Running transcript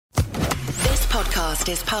podcast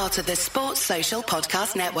is part of the Sports Social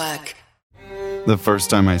Podcast Network. The first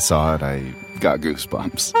time I saw it, I got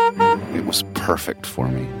goosebumps. It was perfect for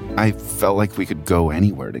me. I felt like we could go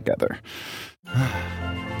anywhere together.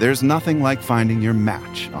 There's nothing like finding your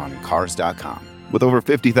match on Cars.com. With over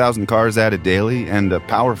 50,000 cars added daily and a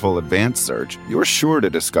powerful advanced search, you're sure to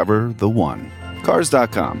discover the one.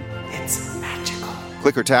 Cars.com. It's magical.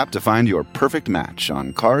 Click or tap to find your perfect match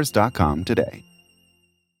on Cars.com today.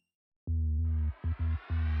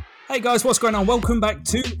 Hey guys, what's going on? Welcome back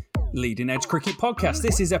to Leading Edge Cricket Podcast.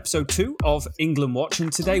 This is episode 2 of England Watch,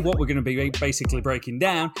 and today what we're going to be basically breaking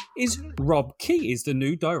down is Rob Key is the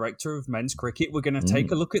new director of men's cricket. We're going to take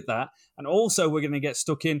a look at that, and also we're going to get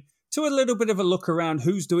stuck in to a little bit of a look around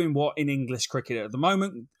who's doing what in English cricket at the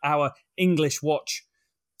moment. Our English Watch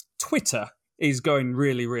Twitter is going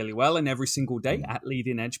really, really well, and every single day at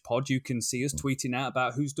Leading Edge Pod, you can see us tweeting out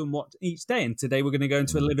about who's done what each day. And today we're going to go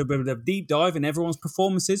into a little bit of a deep dive in everyone's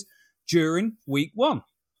performances during week 1.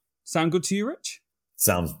 Sound good to you, Rich?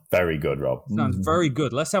 Sounds very good, Rob. Sounds very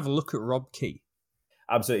good. Let's have a look at Rob Key.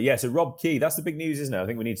 Absolutely. Yeah, so Rob Key, that's the big news, isn't it? I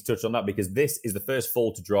think we need to touch on that because this is the first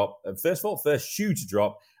fall to drop. First shoe to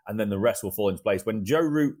drop, and then the rest will fall into place. When Joe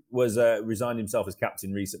Root was resigned himself as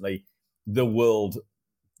captain recently, the world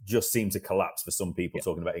just seemed to collapse for some people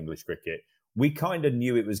talking about English cricket. We kind of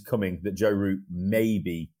knew it was coming, that Joe Root may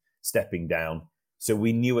be stepping down. So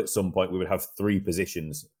we knew at some point we would have 3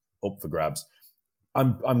 positions up for grabs.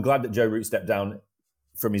 I'm glad that Joe Root stepped down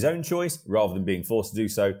from his own choice rather than being forced to do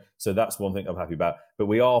so. So that's one thing I'm happy about. But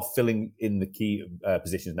we are filling in the key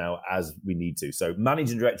positions now as we need to. So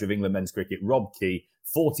Managing Director of England Men's Cricket, Rob Key,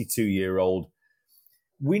 42-year-old.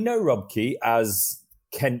 We know Rob Key as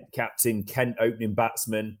Kent captain, Kent opening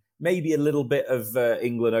batsman, maybe a little bit of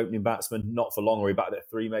England opening batsman, not for long, or he batted at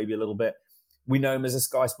 3 maybe a little bit. We know him as a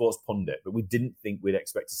Sky Sports pundit, but we didn't think we'd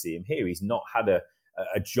expect to see him here. He's not had a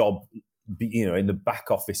job, in the back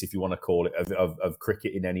office, if you want to call it, of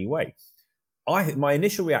cricket in any way. My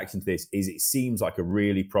initial reaction to this is it seems like a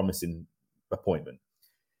really promising appointment.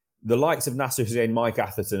 The likes of Nasser Hussain, Mike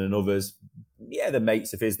Atherton and others, they're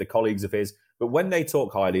mates of his, they're colleagues of his, but when they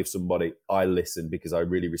talk highly of somebody, I listen because I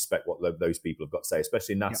really respect what those people have got to say,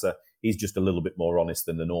 especially Nasser. Yeah. He's just a little bit more honest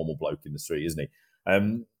than the normal bloke in the street, isn't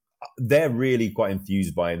he? They're really quite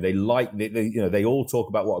enthused by him. They all talk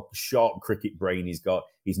about what a sharp cricket brain he's got.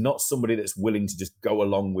 He's not somebody that's willing to just go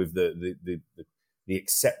along with the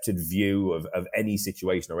accepted view of any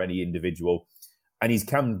situation or any individual. And he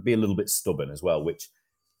can be a little bit stubborn as well, which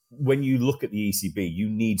when you look at the ECB, you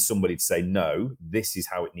need somebody to say, no, this is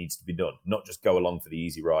how it needs to be done. Not just go along for the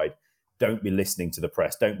easy ride. Don't be listening to the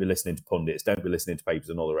press. Don't be listening to pundits. Don't be listening to papers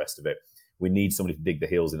and all the rest of it. We need somebody to dig the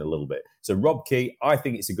heels in a little bit. So Rob Key, I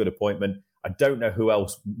think it's a good appointment. I don't know who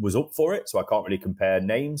else was up for it, so I can't really compare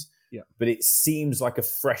names. Yeah. But it seems like a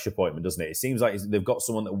fresh appointment, doesn't it? It seems like they've got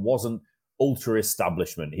someone that wasn't ultra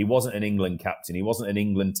establishment. He wasn't an England captain. He wasn't an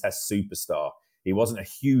England Test superstar. He wasn't a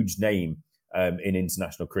huge name in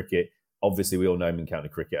international cricket. Obviously, we all know him in county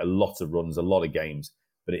cricket. A lot of runs, a lot of games.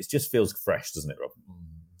 But it just feels fresh, doesn't it, Rob?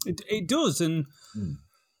 It does. And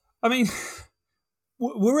I mean,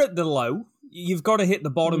 we're at the low. You've got to hit the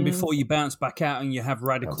bottom before you bounce back out and you have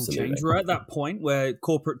radical change. We're at that point where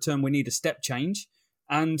corporate term, we need a step change.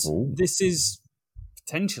 And this is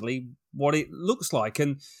potentially what it looks like.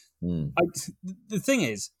 And the thing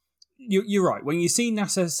is, you're right. When you see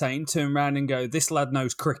Nasser Hussain turn around and go, this lad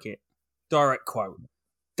knows cricket, direct quote,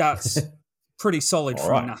 that's pretty solid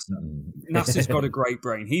from Nasser. Nasser's got a great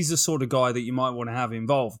brain. He's the sort of guy that you might want to have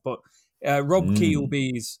involved. But Rob Key will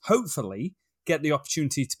be, hopefully, get the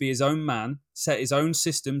opportunity to be his own man, set his own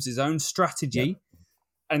systems, his own strategy. Yep.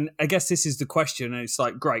 And I guess this is the question. And it's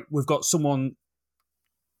like, great, we've got someone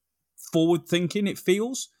forward-thinking, it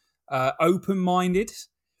feels, open-minded.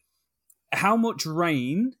 How much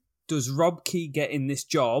reign does Rob Key get in this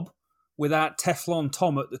job without Teflon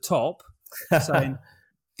Tom at the top saying,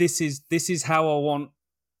 this is how I want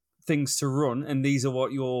things to run, and these are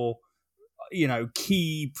what your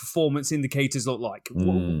key performance indicators look like?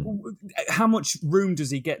 How much room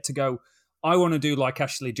does he get to go, I want to do like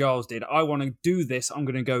Ashley Giles did. I want to do this. I'm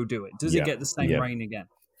going to go do it. Does he get the same reign again?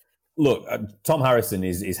 Look, Tom Harrison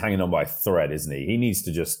is hanging on by a thread, isn't he? He needs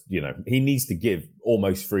to just, he needs to give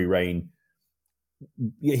almost free reign.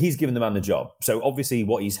 He's given the man the job. So obviously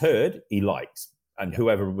what he's heard, he likes. And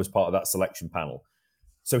whoever was part of that selection panel.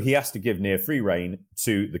 So he has to give near free reign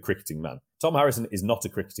to the cricketing man. Tom Harrison is not a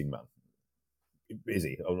cricketing man, is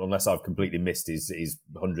he? Unless I've completely missed his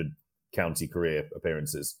 100 county career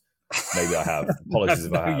appearances. Maybe I have. Apologies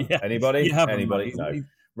if I have. Yeah. Anybody? You haven't, anybody? No.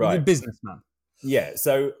 Right. He's a businessman. Yeah.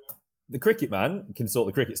 So the cricket man can sort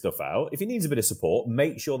the cricket stuff out. If he needs a bit of support,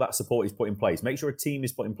 make sure that support is put in place. Make sure a team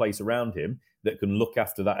is put in place around him that can look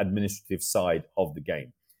after that administrative side of the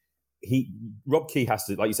game. Rob Key has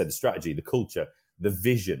to, like you said, the strategy, the culture, the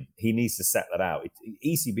vision. He needs to set that out.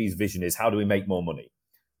 ECB's vision is, how do we make more money?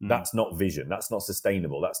 That's not vision. That's not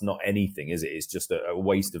sustainable. That's not anything, is it? It's just a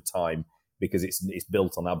waste of time because it's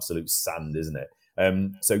built on absolute sand, isn't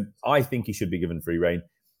it? So I think he should be given free rein.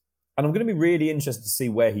 And I'm going to be really interested to see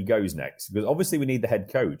where he goes next, because obviously we need the head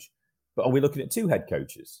coach. But are we looking at 2 head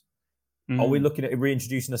coaches? Are we looking at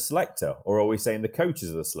reintroducing a selector, or are we saying the coaches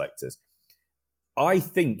are the selectors? I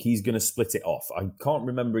think he's going to split it off. I can't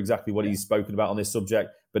remember exactly what he's spoken about on this subject,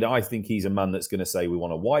 but I think he's a man that's going to say we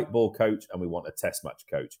want a white ball coach and we want a test match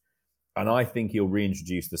coach. And I think he'll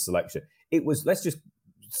reintroduce the selection. Let's just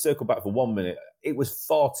circle back for 1 minute. It was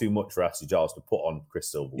far too much for Ashley Giles to put on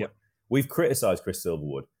Chris Silverwood. Yep. We've criticised Chris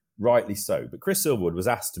Silverwood, rightly so, but Chris Silverwood was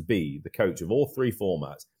asked to be the coach of all 3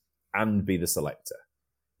 formats and be the selector.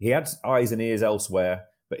 He had eyes and ears elsewhere,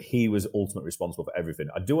 but he was ultimately responsible for everything.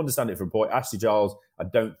 I do understand it from a point. Ashley Giles, I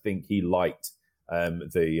don't think he liked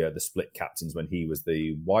the split captains when he was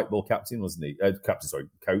the white ball captain, wasn't he?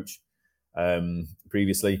 Coach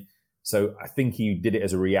previously. So I think he did it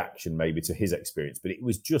as a reaction maybe to his experience, but it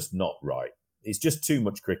was just not right. It's just too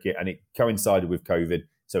much cricket, and it coincided with COVID,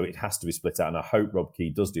 so it has to be split out. And I hope Rob Key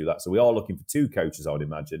does do that. So we are looking for 2 coaches, I would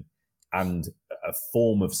imagine, and a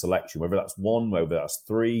form of selection, whether that's 1, whether that's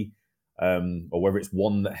 3, or whether it's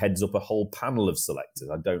 1 that heads up a whole panel of selectors.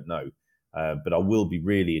 I don't know. But I will be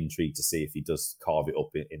really intrigued to see if he does carve it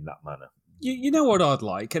up in that manner. You know what I'd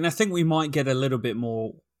like, and I think we might get a little bit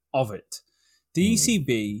more of it. The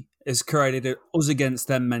ECB has created a us against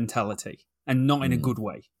them mentality, and not in a good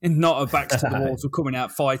way, and not a backs to the walls of coming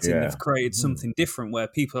out fighting. They've created something different where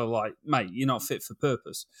people are like, mate, you're not fit for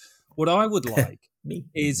purpose. What I would like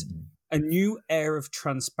is a new air of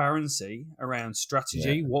transparency around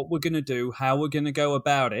strategy, what we're going to do, how we're going to go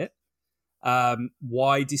about it,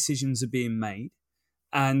 why decisions are being made,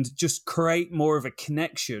 and just create more of a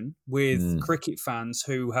connection with cricket fans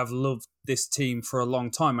who have loved this team for a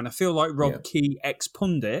long time. And I feel like Rob Key,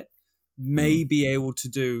 ex-pundit, may be able to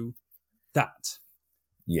do that.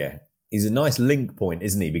 Yeah. He's a nice link point,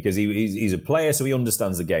 isn't he? Because he's a player, so he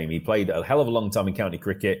understands the game. He played a hell of a long time in county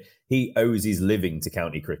cricket. He owes his living to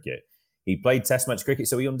county cricket. He played test match cricket,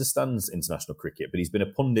 so he understands international cricket. But he's been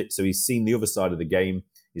a pundit, so he's seen the other side of the game.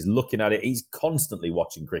 He's looking at it. He's constantly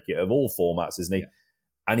watching cricket of all formats, isn't he? Yeah.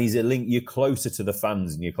 And he's a link. You're closer to the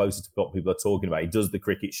fans and you're closer to what people are talking about. He does the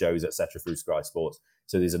cricket shows, etc., through Sky Sports.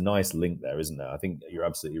 So there's a nice link there, isn't there? I think you're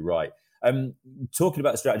absolutely right. Talking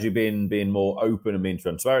about strategy being more open and being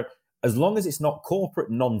transparent, as long as it's not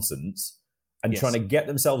corporate nonsense and trying to get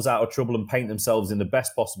themselves out of trouble and paint themselves in the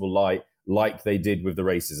best possible light, like they did with the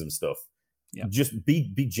racism stuff. Yeah. Just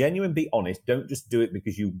be genuine, be honest. Don't just do it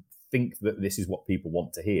because you think that this is what people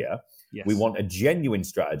want to hear. Yes. We want a genuine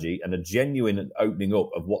strategy and a genuine opening up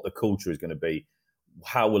of what the culture is going to be,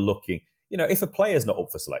 how we're looking. You know, if a player's not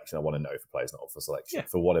up for selection, I want to know if a player's not up for selection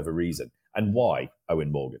for whatever reason and why.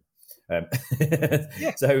 Owen Morgan.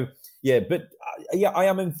 So, I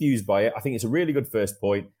am enthused by it. I think it's a really good first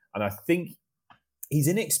point, and I think he's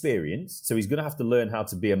inexperienced, so he's going to have to learn how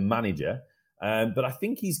to be a manager. But I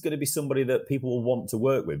think he's going to be somebody that people will want to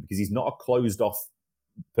work with because he's not a closed-off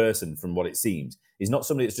person from what it seems. He's not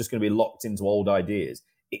somebody that's just going to be locked into old ideas.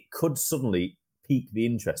 It could suddenly pique the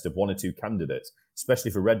interest of 1 or 2 candidates,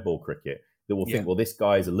 especially for red ball cricket, that will think, well, this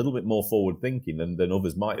guy is a little bit more forward-thinking than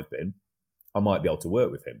others might have been. I might be able to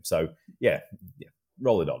work with him. So,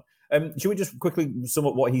 roll it on. Should we just quickly sum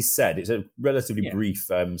up what he said? It's a relatively brief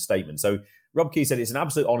statement. So Rob Key said, it's an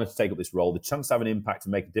absolute honour to take up this role. The chance to have an impact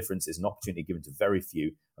and make a difference is an opportunity given to very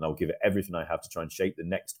few, and I will give it everything I have to try and shape the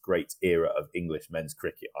next great era of English men's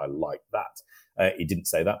cricket. I like that. He didn't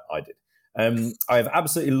say that. I did. I have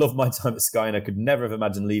absolutely loved my time at Sky, and I could never have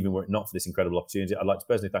imagined leaving were it not for this incredible opportunity. I'd like to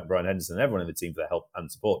personally thank Brian Henderson and everyone in the team for their help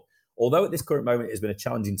and support. Although at this current moment it has been a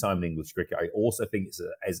challenging time in English cricket, I also think it's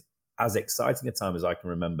as exciting a time as I can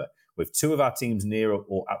remember, with 2 of our teams near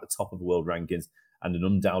or at the top of the world rankings and an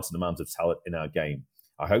undoubted amount of talent in our game.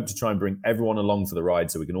 I hope to try and bring everyone along for the ride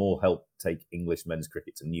so we can all help take English men's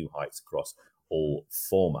cricket to new heights across all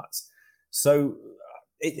formats. So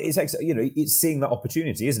it's seeing that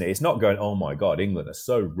opportunity, isn't it? It's not going, oh my God, England are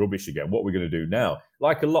so rubbish again. What are we going to do now?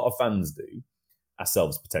 Like a lot of fans do,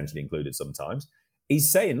 ourselves potentially included sometimes. He's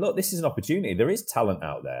saying, look, this is an opportunity. There is talent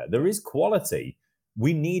out there. There is quality.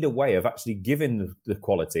 We need a way of actually giving the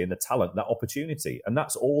quality and the talent that opportunity. And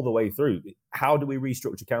that's all the way through. How do we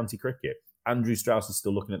restructure county cricket? Andrew Strauss is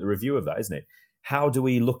still looking at the review of that, isn't it? How do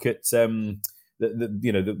we look at the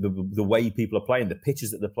the way people are playing, the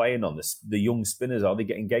pitches that they're playing on, the young spinners, are they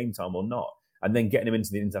getting game time or not? And then getting them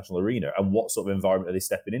into the international arena, and what sort of environment are they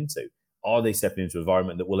stepping into? Are they stepping into an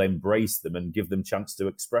environment that will embrace them and give them a chance to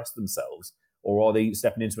express themselves? Or are they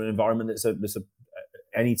stepping into an environment that's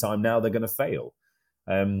any time now they're going to fail?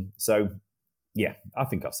 So, yeah, I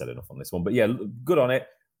think I've said enough on this one. But yeah, good on it.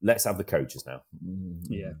 Let's have the coaches now.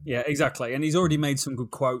 Yeah, exactly. And he's already made some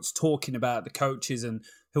good quotes talking about the coaches and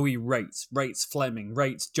who he rates. Rates Fleming,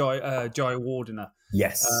 rates Jai Wardener.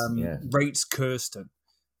 Yes. Rates Kirsten.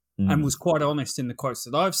 And was quite honest in the quotes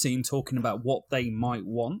that I've seen talking about what they might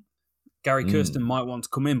want. Gary Kirsten might want to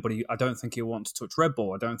come in, but I don't think he'll want to touch red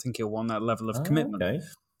ball. I don't think he'll want that level of commitment. Okay.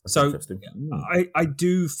 So I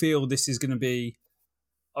do feel this is going to be,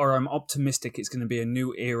 or I'm optimistic it's going to be a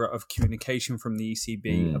new era of communication from the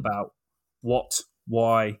ECB about what,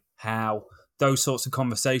 why, how, those sorts of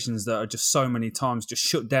conversations that are just so many times just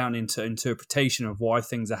shut down into interpretation of why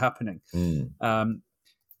things are happening.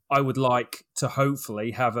 I would like to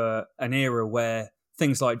hopefully have an era where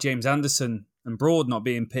things like James Anderson and Broad not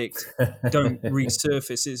being picked don't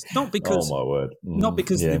resurface. It's not because, oh my word, not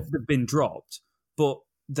because they've been dropped, but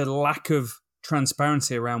the lack of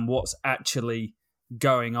transparency around what's actually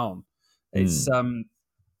going on. It's I'm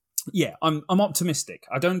optimistic.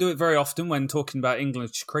 I don't do it very often when talking about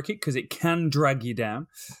English cricket because it can drag you down,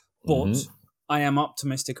 but I am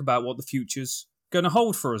optimistic about what the future's going to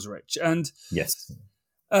hold for us, Rich. And yes.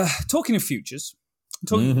 Talking of futures,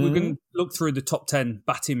 we're going to look through the top 10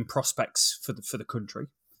 batting prospects for the country.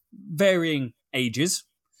 Varying ages,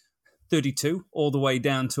 32 all the way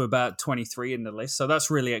down to about 23 in the list. So that's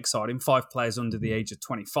really exciting. 5 players under the age of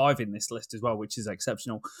 25 in this list as well, which is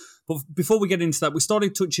exceptional. But before we get into that, we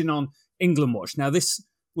started touching on England Watch. Now, this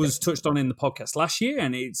was touched on in the podcast last year,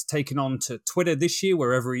 and it's taken on to Twitter this year,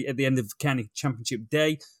 where at the end of County Championship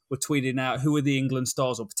Day, we're tweeting out who are the England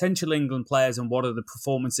stars or potential England players and what are the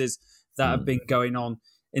performances that have been going on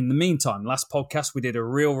in the meantime. Last podcast, we did a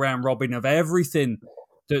real round robin of everything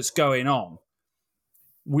that's going on.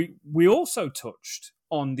 We also touched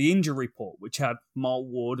on the injury report, which had Mark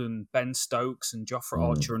Wood and Ben Stokes and Jofra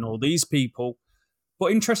Archer and all these people.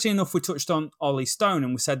 But interesting enough, we touched on Ollie Stone,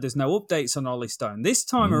 and we said there's no updates on Ollie Stone. This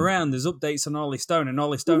time around, there's updates on Ollie Stone, and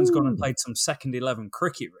Ollie Stone's gone and played some second 11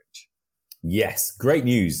 cricket, Rich. Yes, great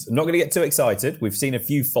news. I'm not going to get too excited. We've seen a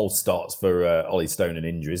few false starts for Ollie Stone and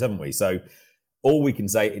injuries, haven't we? So all we can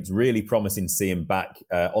say, it's really promising to see him back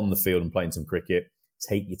on the field and playing some cricket.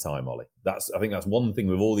 Take your time, Ollie. I think that's one thing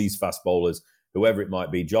with all these fast bowlers, whoever it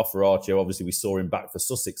might be. Jofra Archer, obviously we saw him back for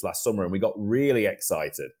Sussex last summer and we got really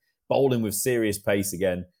excited. Bowling with serious pace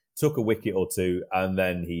again, took a wicket or two, and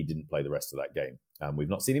then he didn't play the rest of that game. And we've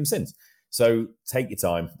not seen him since. So take your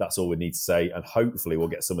time. That's all we need to say. And hopefully we'll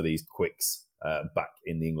get some of these quicks back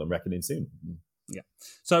in the England reckoning soon. Yeah.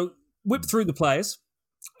 So whip through the players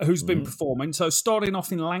who's been performing. So starting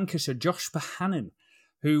off in Lancashire, Josh Bohannon,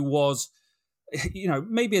 who was,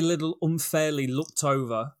 maybe a little unfairly looked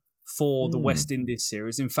over for the West Indies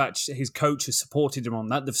series. In fact, his coach has supported him on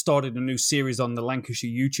that. They've started a new series on the Lancashire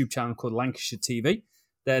YouTube channel called Lancashire TV.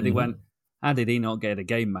 There they went, how did he not get a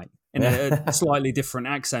game, mate? In a slightly different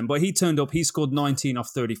accent. But he turned up, he scored 19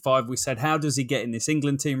 off 35. We said, how does he get in this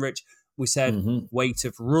England team, Rich? We said, weight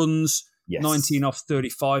of runs, 19 off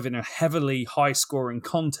 35 in a heavily high-scoring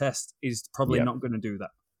contest is probably not going to do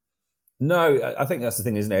that. No, I think that's the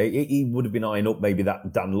thing, isn't it? He would have been eyeing up maybe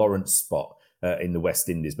that Dan Lawrence spot in the West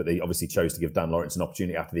Indies, but they obviously chose to give Dan Lawrence an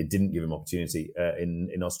opportunity after they didn't give him opportunity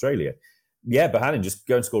in Australia. Yeah, Bohannon, just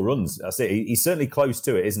go and score runs. That's it. He's certainly close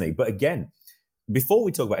to it, isn't he? But again, before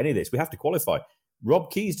we talk about any of this, we have to qualify.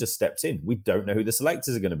 Rob Key's just stepped in. We don't know who the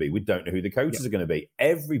selectors are going to be. We don't know who the coaches are going to be.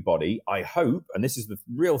 Everybody, I hope, and this is the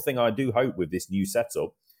real thing I do hope with this new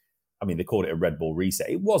setup, I mean, they called it a red ball reset.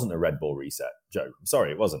 It wasn't a red ball reset, Joe. I'm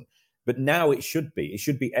sorry, it wasn't. But now it should be. It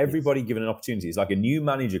should be everybody given an opportunity. It's like a new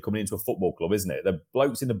manager coming into a football club, isn't it? The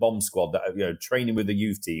blokes in the bomb squad that are training with the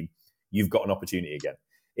youth team, you've got an opportunity again.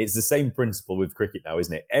 It's the same principle with cricket now,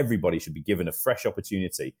 isn't it? Everybody should be given a fresh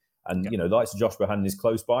opportunity. And, the likes of Josh Bohannon is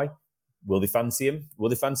close by. Will they fancy him? Will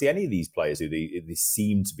they fancy any of these players who they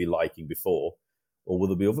seem to be liking before? Or will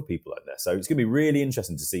there be other people out there? So it's going to be really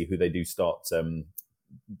interesting to see who they do start,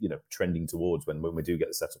 trending towards when we do get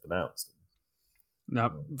the setup announced. No,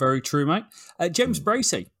 very true, mate. James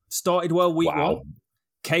Bracey started well week one.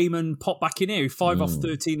 Came and popped back in here. 5 off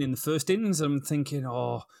 13 in the first innings. I'm thinking,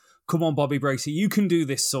 come on, Bobby Bracey. You can do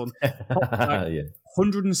this, son.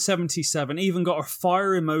 177. Even got a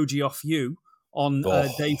fire emoji off you on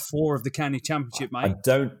day 4 of the County Championship, mate.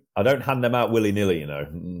 I don't hand them out willy-nilly,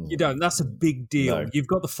 You don't. That's a big deal. No. You've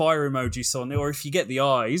got the fire emoji, son. Or if you get the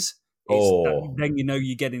eyes, then you know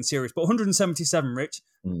you're getting serious. But 177, Rich,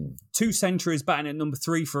 2 centuries, batting at number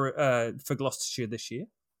 3 for Gloucestershire this year.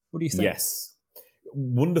 What do you think? Yes.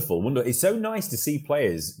 Wonderful. It's so nice to see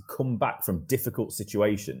players come back from difficult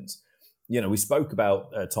situations. We spoke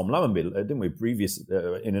about Tom Lammonby, didn't we,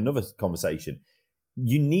 in another conversation.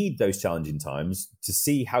 You need those challenging times to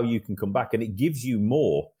see how you can come back. And it gives you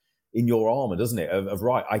more in your armour, doesn't it? Of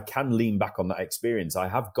right, I can lean back on that experience. I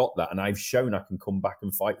have got that, and I've shown I can come back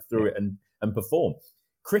and fight through it and perform.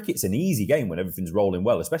 Cricket's an easy game when everything's rolling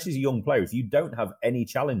well, especially as a young player. If you don't have any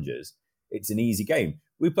challenges, it's an easy game.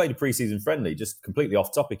 We played a pre-season friendly, just completely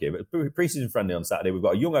off topic here, but pre-season friendly on Saturday. We've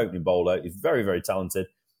got a young opening bowler. He's very, very talented.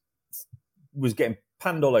 Was getting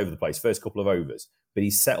panned all over the place first couple of overs, but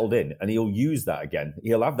he's settled in, and he'll use that again.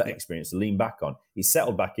 He'll have that experience to lean back on. He's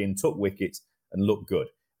settled back in, took wickets, and looked good.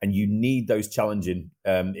 And you need those challenging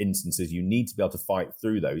instances. You need to be able to fight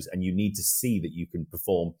through those, and you need to see that you can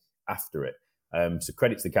perform after it. So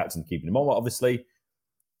credit to the captain keeping him on, obviously,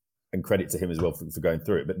 and credit to him as well for going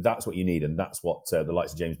through it. But that's what you need, and that's what the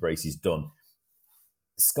likes of James Bracey's done.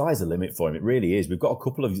 The sky's the limit for him. It really is. We've got a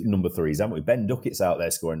couple of number 3s, haven't we? Ben Duckett's out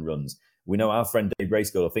there scoring runs. We know our friend Dave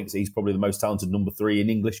Bracegirdle thinks he's probably the most talented number 3 in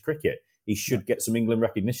English cricket. He should get some England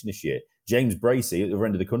recognition this year. James Bracey at the other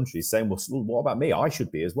end of the country is saying, well, what about me? I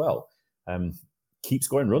should be as well. Keep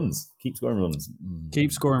scoring runs. Keep scoring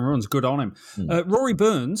runs. Good on him. Rory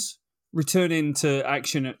Burns returning to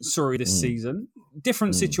action at Surrey this season.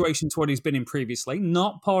 Different situation to what he's been in previously.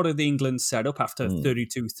 Not part of the England setup after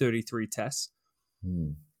 32, 33 tests.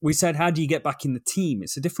 We said, how do you get back in the team?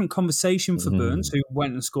 It's a different conversation for Burns, who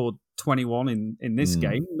went and scored 21 in this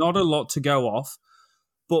game. Not a lot to go off.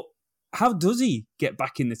 But how does he get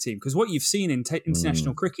back in the team? Because what you've seen in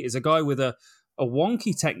international cricket is a guy with a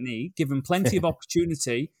wonky technique, given plenty of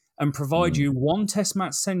opportunity, and provide you 1 test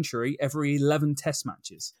match century every 11 test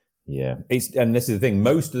matches. Yeah, and this is the thing.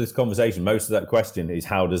 Most of this conversation, most of that question is,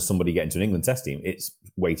 how does somebody get into an England test team? It's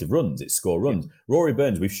weight of runs, it's score runs. Rory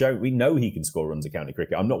Burns, we know he can score runs at county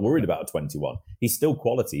cricket. I'm not worried about a 21. He's still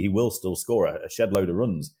quality. He will still score a shed load of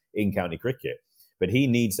runs in county cricket. But he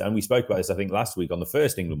needs, and we spoke about this, I think, last week on the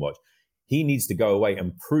first England Watch, he needs to go away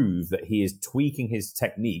and prove that he is tweaking his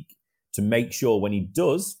technique to make sure when he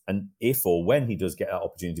does, and if or when he does get that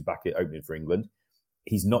opportunity back at opening for England,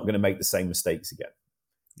 he's not going to make the same mistakes again.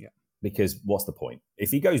 Because what's the point? If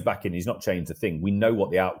he goes back in, he's not changed a thing. We know what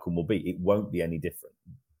the outcome will be. It won't be any different.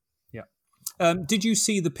 Yeah. Did you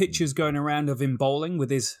see the pictures going around of him bowling with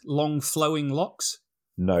his long flowing locks?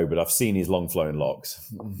 No, but I've seen his long flowing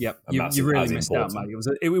locks. Yep, you really missed out, mate.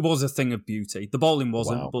 It was a thing of beauty. The bowling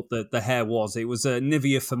wasn't, but the hair was. It was a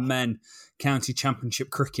Nivea for Men county championship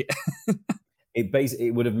cricket.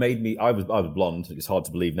 It would have made me. I was blonde. It's hard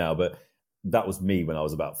to believe now, but that was me when I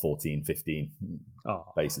was about 14, 15.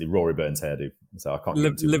 Basically, Rory Burns hairdo. So I can't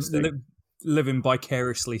living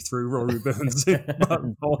vicariously through Rory Burns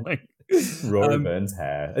bowling. Rory Burns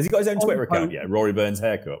hair. Has he got his own Twitter account yet? Rory Burns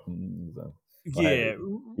haircut. Yeah,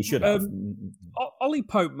 he should have. Ollie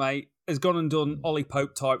Pope, mate, has gone and done Ollie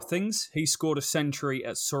Pope type things. He scored a century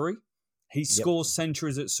at Surrey. He scores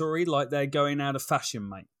centuries at Surrey like they're going out of fashion,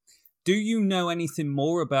 mate. Do you know anything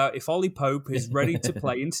more about if Ollie Pope is ready to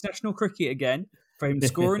play international cricket again for him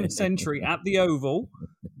scoring a century at the Oval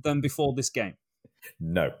than before this game?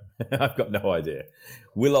 No, I've got no idea.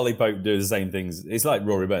 Will Ollie Pope do the same things? It's like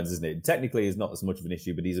Rory Burns, isn't it? Technically, it's not as much of an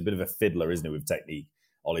issue, but he's a bit of a fiddler, isn't he, with technique,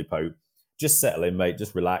 Ollie Pope. Just settle in, mate.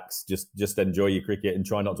 Just relax. Just enjoy your cricket and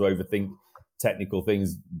try not to overthink technical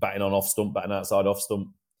things, batting on off stump, batting outside off stump.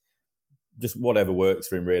 Just whatever works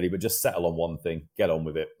for him, really. But just settle on one thing. Get on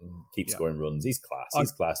with it. Keep scoring runs. He's class.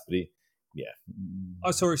 But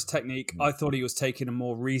I saw his technique. I thought he was taking a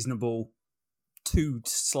more reasonable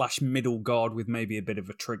 2/middle guard with maybe a bit of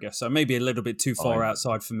a trigger. So maybe a little bit too far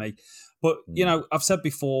outside for me. But, I've said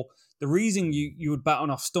before, the reason you would bat on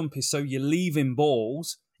off stump is so you're leaving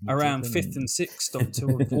balls around 5th and 6th stump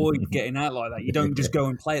to avoid getting out like that. You don't just go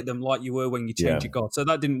and play at them like you were when you change your guard. So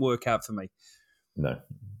that didn't work out for me. No.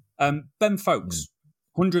 Ben Folkes,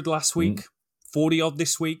 100 last week, 40-odd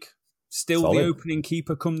this week. Still solid. The opening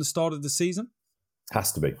keeper come the start of the season?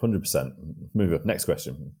 Has to be, 100%. Move up. Next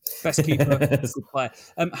question. Best keeper, good player.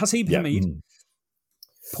 Haseeb Hameed,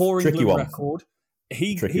 poor England record.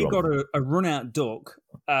 He got a run-out duck.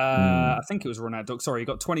 I think it was a run-out duck. Sorry, he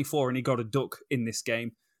got 24 and he got a duck in this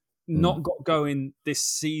game. Not got going this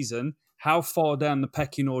season. How far down the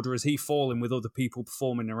pecking order has he fallen with other people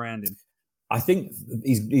performing around him? I think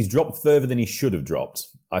he's dropped further than he should have dropped.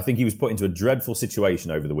 I think he was put into a dreadful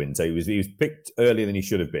situation over the winter. He was picked earlier than he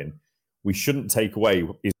should have been. We shouldn't take away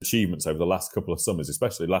his achievements over the last couple of summers,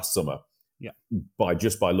 especially last summer. Yeah.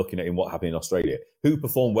 By looking at what happened in Australia. Who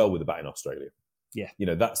performed well with the bat in Australia? Yeah.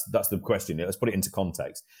 That's the question. Let's put it into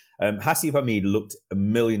context. Hasib Hamid looked $1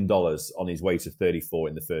 million on his way to 34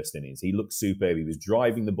 in the first innings. He looked superb. He was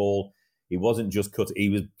driving the ball. He wasn't just cut. He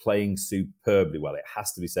was playing superbly well. It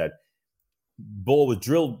has to be said. Ball was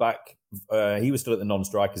drilled back. He was still at the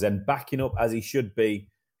non-strikers end, backing up as he should be.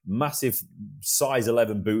 Massive size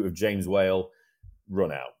 11 boot of James Whale,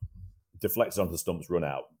 run out. Deflected onto the stumps, run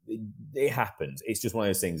out. It happens. It's just one of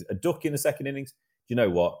those things. A duck in the second innings, you know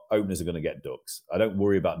what? Openers are going to get ducks. I don't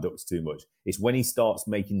worry about ducks too much. It's when he starts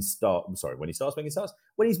making starts. When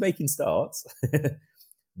he's making starts,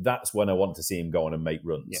 that's when I want to see him go on and make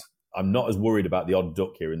runs. Yeah. I'm not as worried about the odd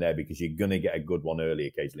duck here and there because you're going to get a good one early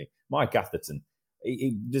occasionally. Mike Atherton,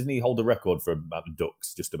 doesn't he hold the record for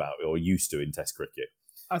ducks just about, or used to in Test cricket?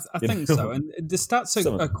 I think so. And the stats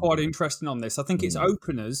are quite interesting on this. I think it's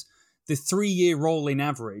openers, the 3-year rolling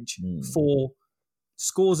average for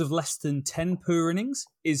scores of less than 10 per innings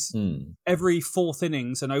is every fourth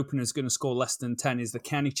innings, an opener's going to score less than 10 is the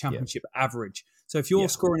county championship average. So if you're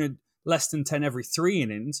scoring less than 10 every 3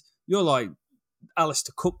 innings, you're like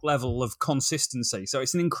Alistair Cook level of consistency. So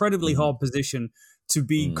it's an incredibly hard position to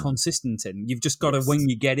be consistent in. You've just got to, when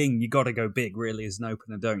you get in, you got to go big, really, as an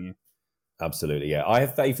opener, don't you? Absolutely, yeah. I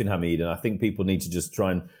have faith in Hamid, and I think people need to just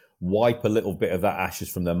try and wipe a little bit of that ashes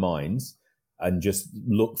from their minds and just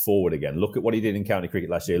look forward again. Look at what he did in county cricket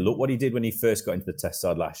last year. Look what he did when he first got into the Test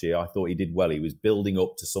side last year. I thought he did well. He was building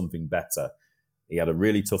up to something better. He had a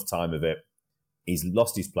really tough time of it. He's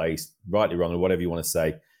lost his place, rightly, wrongly, whatever you want to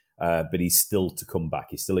say. But he's still to come back.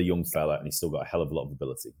 He's still a young fella, and he's still got a hell of a lot of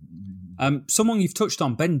ability. Someone you've touched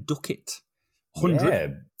on, Ben Duckett,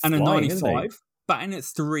 100 and a 95, batting at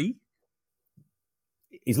 3.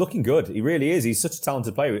 He's looking good. He really is. He's such a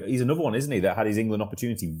talented player. He's another one, isn't he, that had his England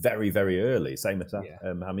opportunity very, very early, same as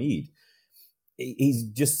Hamid.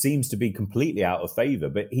 He just seems to be completely out of favour,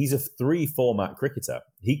 but he's a 3-format cricketer.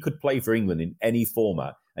 He could play for England in any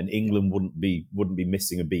format, and England wouldn't be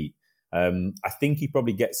missing a beat. I think he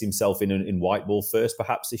probably gets himself in white ball first,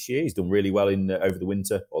 perhaps this year. He's done really well in over the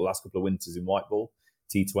winter or last couple of winters in white ball,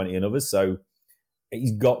 T20 and others. So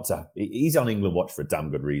he's on England watch for a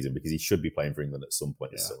damn good reason because he should be playing for England at some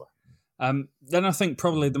point this summer. Then I think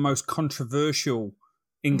probably the most controversial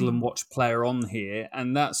England watch player on here,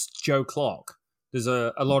 and that's Joe Clarke. There's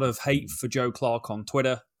a lot of hate for Joe Clarke on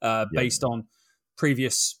Twitter based on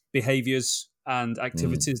previous behaviours and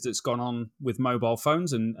activities that's gone on with mobile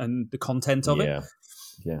phones and the content of it.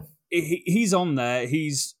 Yeah. He's on there.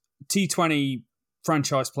 He's T20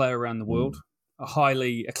 franchise player around the world,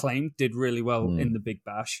 highly acclaimed, did really well in the Big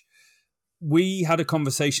Bash. We had a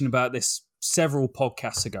conversation about this several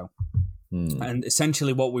podcasts ago. And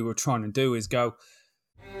essentially what we were trying to do is go...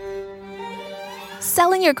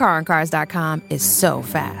 Selling your car on Cars.com is so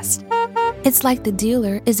fast. It's like the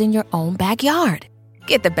dealer is in your own backyard.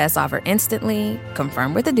 Get the best offer instantly,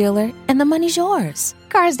 confirm with the dealer, and the money's yours.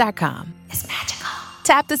 Cars.com is magical.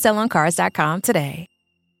 Tap to sell on Cars.com today.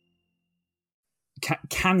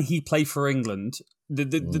 Can he play for England?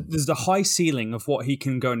 There's the high ceiling of what he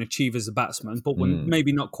can go and achieve as a batsman, but we're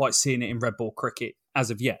maybe not quite seeing it in red ball cricket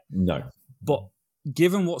as of yet. No. But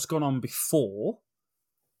given what's gone on before,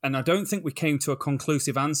 and I don't think we came to a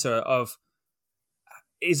conclusive answer of,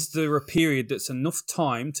 is there a period that's enough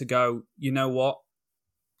time to go, you know what,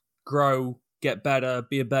 grow, get better,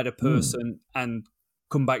 be a better person, and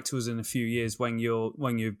come back to us in a few years when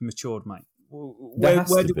you've matured, mate? Where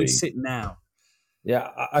do we sit now? Yeah,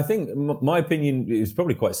 I think my opinion is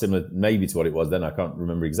probably quite similar maybe to what it was then. I can't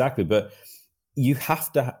remember exactly, but you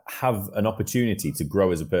have to have an opportunity to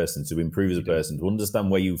grow as a person, to improve as a person, to understand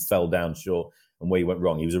where you fell down short and where you went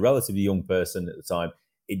wrong. He was a relatively young person at the time.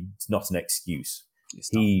 It's not an excuse.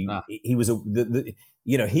 He was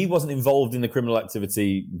he wasn't involved in the criminal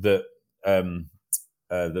activity that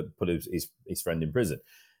that put his friend in prison.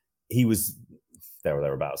 He was there or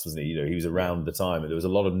thereabouts, wasn't he? He was around the time, and there was a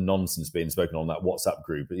lot of nonsense being spoken on that WhatsApp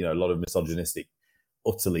group. A lot of misogynistic,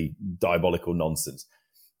 utterly diabolical nonsense.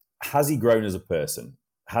 Has he grown as a person?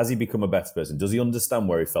 Has he become a better person? Does he understand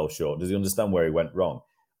where he fell short? Does he understand where he went wrong?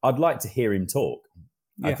 I'd like to hear him talk.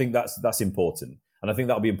 Yeah. I think that's important, and I think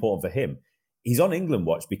that'll be important for him. He's on England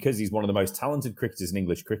watch because he's one of the most talented cricketers in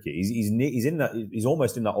English cricket. He's in that. He's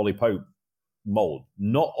almost in that Ollie Pope mould,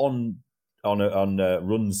 not on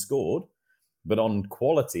runs scored, but on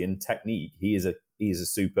quality and technique. He is a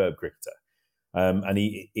superb cricketer. And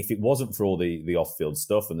if it wasn't for all the off-field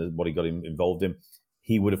stuff and what he got him involved in,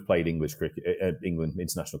 he would have played England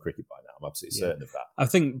international cricket by now. I'm absolutely certain of that. I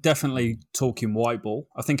think definitely talking white ball.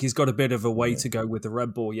 I think he's got a bit of a way to go with the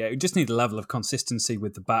red ball. Yeah, he just need a level of consistency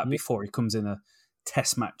with the bat before he comes in a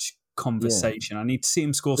test match conversation. I need to see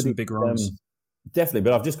him score some big runs. Definitely,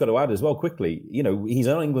 but I've just got to add as well quickly, he's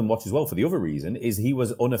on England watch as well for the other reason, is he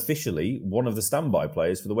was unofficially one of the standby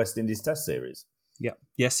players for the West Indies Test Series. Yeah.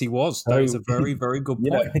 Yes, he was. That is a very, very good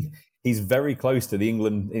point. He's very close to the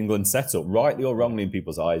England setup, rightly or wrongly in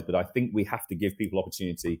people's eyes, but I think we have to give people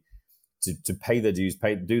opportunity to pay their dues,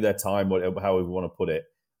 do their time, however we want to put it,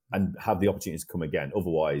 and have the opportunity to come again.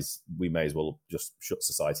 Otherwise, we may as well just shut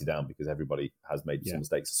society down because everybody has made some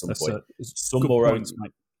mistakes at some point.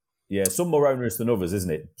 Some more onerous than others,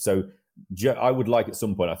 isn't it? So I would like at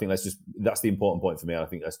some point, I think that's the important point for me. And I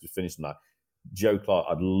think let's just finish on that. Joe Clarke,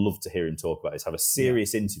 I'd love to hear him talk about this. Have a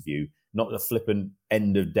serious interview, not a flippant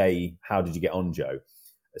end of day. How did you get on, Joe?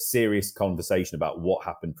 A serious conversation about what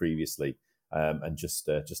happened previously, and just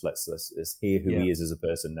let's hear who he is as a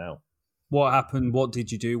person now. What happened? What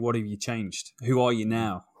did you do? What have you changed? Who are you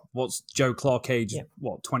now? What's Joe Clarke age?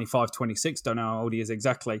 What, 25, 26? Don't know how old he is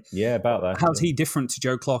exactly. Yeah, about that. How's he different to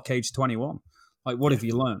Joe Clarke age 21? Like, what have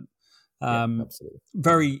you learned? Absolutely.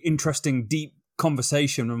 Very interesting, deep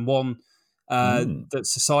conversation, and one that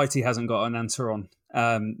society hasn't got an answer on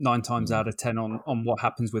 9 times out of 10 on what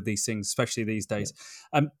happens with these things, especially these days.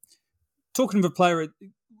 Talking of a player,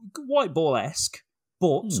 white ball-esque,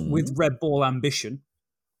 but with red ball ambition,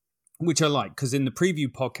 which I like, because in the preview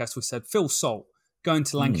podcast we said Phil Salt going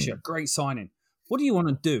to Lancashire, great signing. What do you want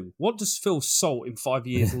to do? What does Phil Salt in 5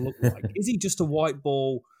 years look like? Is he just a white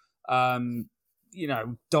ball,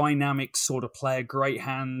 dynamic sort of player, great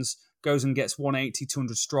hands, goes and gets 180,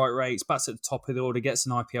 200 strike rates, bats at the top of the order, gets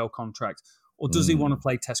an IPL contract? Or does he want to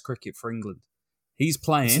play Test cricket for England? He's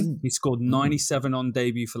playing. He scored 97 on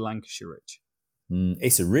debut for Lancashire, Rich.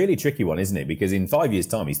 It's a really tricky one, isn't it? Because in 5 years'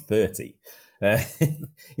 time, he's 30.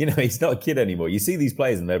 He's not a kid anymore. You see these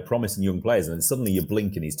players and they're promising young players, and then suddenly you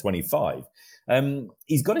blink and he's 25.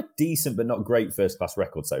 He's got a decent but not great first-class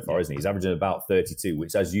record so far, isn't he? He's averaging about 32,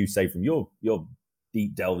 which, as you say from your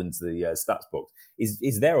deep delve into the stats book,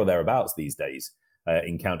 is there or thereabouts these days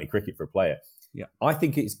in county cricket for a player. Yeah, I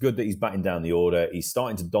think it's good that he's batting down the order. He's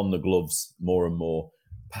starting to don the gloves more and more.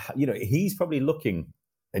 He's probably looking,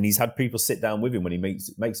 and he's had people sit down with him when he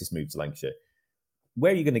makes this move to Lancashire.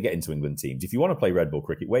 Where are you going to get into England teams? If you want to play red ball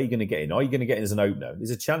cricket, where are you going to get in? Are you going to get in as an opener? There's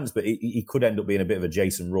a chance, but he could end up being a bit of a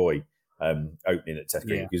Jason Roy opening at Test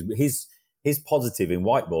cricket, because his positive in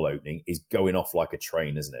white ball opening is going off like a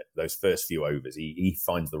train, isn't it? Those first few overs, he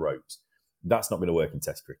finds the ropes. That's not going to work in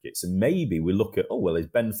Test cricket. So maybe we look at, there's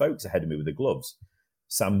Ben Foakes ahead of me with the gloves.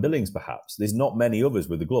 Sam Billings, perhaps. There's not many others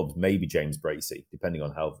with the gloves. Maybe James Bracey, depending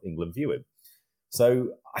on how England view him.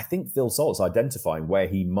 So I think Phil Salt's identifying where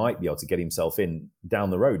he might be able to get himself in down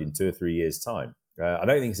the road in 2 or 3 years' time. I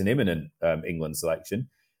don't think it's an imminent England selection,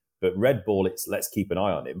 but red ball, let's keep an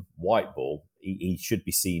eye on him. White ball, he should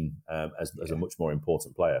be seen as a much more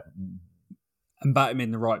important player. And bat him in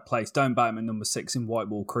the right place. Don't bat him in number 6 in white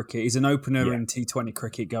ball cricket. He's an opener in T20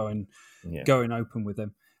 cricket going open with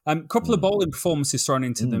him. Couple of bowling performances thrown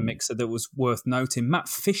into the mixer that was worth noting. Matt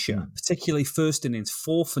Fisher, particularly first innings,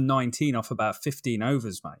 4 for 19 off about 15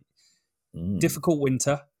 overs, mate. Difficult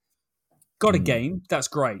winter. Got a game. That's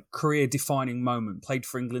great. Career-defining moment. Played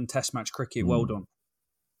for England Test match cricket. Well done.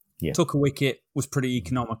 Yeah. Took a wicket. Was pretty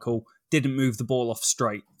economical. Didn't move the ball off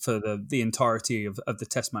straight for the entirety of the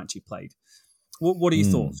Test match he played. What are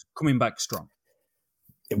your thoughts? Coming back strong.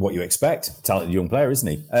 What you expect. Talented young player, isn't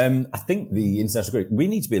he? I think the international cricket, we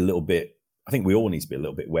need to be a little bit, I think we all need to be a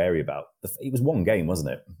little bit wary about. It was one game,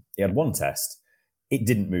 wasn't it? He had one test. It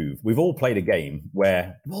didn't move. We've all played a game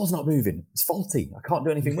where the ball's not moving. It's faulty. I can't do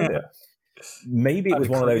anything with it. Maybe it was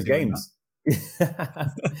one of those games.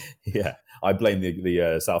 Yeah, I blame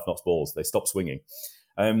the South Notts balls. They stopped swinging.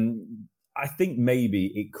 I think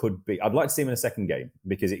maybe it could be. I'd like to see him in a second game,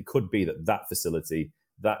 because it could be that facility,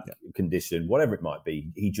 that condition, whatever it might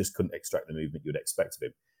be, he just couldn't extract the movement you'd expect of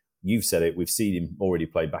him. You've said it. We've seen him already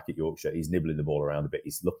play back at Yorkshire. He's nibbling the ball around a bit.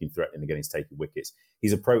 He's looking threatening again. He's taking wickets.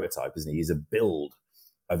 He's a prototype, isn't he? He's a build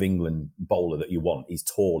of England bowler that you want. He's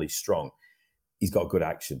tall. He's strong. He's got good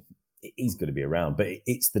action. He's going to be around. But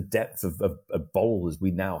it's the depth of bowlers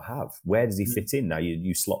we now have. Where does he fit in now?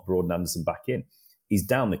 You slot Broad and Anderson back in. He's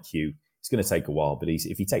down the queue. It's going to take a while, but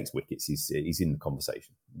if he takes wickets, he's in the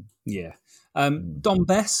conversation. Yeah. Dom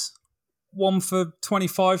Bess, 1 for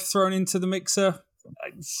 25 thrown into the mixer,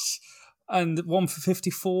 and 1 for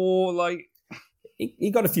 54.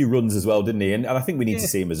 He got a few runs as well, didn't he? And I think we need to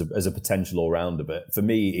see him as a potential all rounder. But for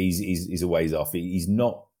me, he's a ways off. He's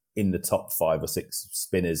not in the top 5 or 6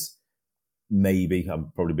 spinners. Maybe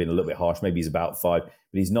I'm probably being a little bit harsh. Maybe he's about 5, but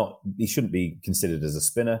he's not. He shouldn't be considered as a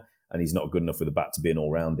spinner, and he's not good enough with a bat to be an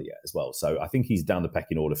all-rounder yet as well. So I think he's down the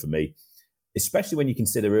pecking order for me, especially when you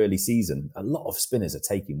consider early season. A lot of spinners are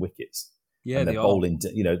taking wickets. Yeah, and they're bowling.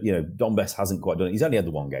 Don Best hasn't quite done it. He's only had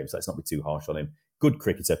the one game, so let's not be too harsh on him. Good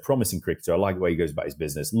cricketer, promising cricketer. I like the way he goes about his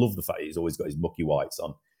business. Love the fact that he's always got his mucky whites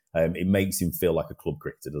on. It makes him feel like a club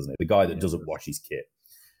cricketer, doesn't it? The guy that doesn't wash his kit.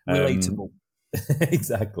 Relatable.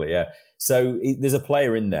 Exactly, yeah. So there's a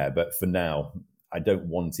player in there, but for now, I don't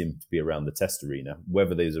want him to be around the Test arena.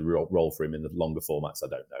 Whether there's a role for him in the longer formats, I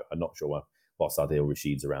don't know. I'm not sure whilst Adil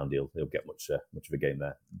Rashid's around, he'll get much of a game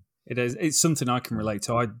there. It is. It's something I can relate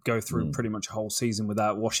to. I go through pretty much a whole season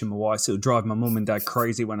without washing my whites. It'll drive my mum and dad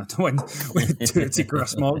crazy when dirty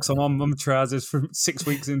grass marks on my trousers from 6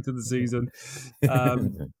 weeks into the season.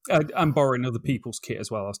 I'm borrowing other people's kit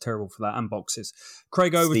as well. I was terrible for that, and boxes.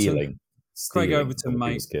 Craig Overton,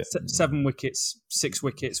 mate, 7 wickets, 6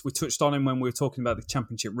 wickets. We touched on him when we were talking about the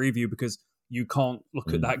championship review because you can't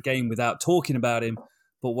look at that game without talking about him.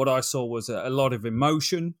 But what I saw was a lot of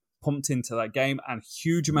emotion pumped into that game and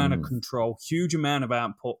huge amount of control, huge amount of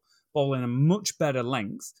output, bowling a much better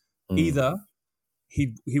length. Either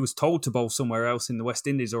he was told to bowl somewhere else in the West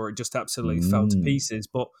Indies or it just absolutely fell to pieces.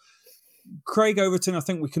 But Craig Overton, I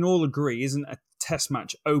think we can all agree, isn't a Test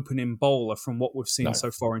match opening bowler from what we've seen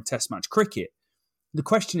so far in Test match cricket. The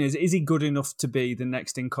question is he good enough to be the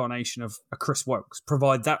next incarnation of a Chris Woakes?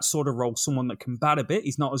 Provide that sort of role, someone that can bat a bit.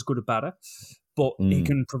 He's not as good a batter, but he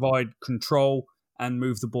can provide control and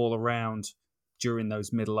move the ball around during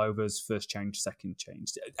those middle overs, first change, second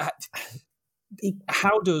change.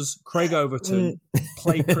 How does Craig Overton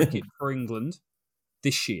play cricket for England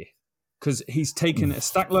this year? Because he's taken a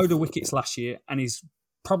stack load of wickets last year and he's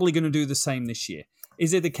probably going to do the same this year.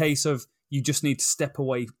 Is it the case of you just need to step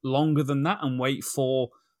away longer than that and wait for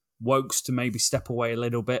Woakes to maybe step away a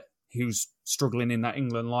little bit, who's struggling in that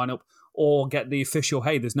England lineup, or get the official,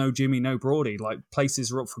 hey, there's no Jimmy, no Brody, like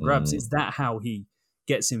places are up for grabs? Is that how he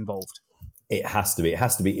gets involved? It has to be. It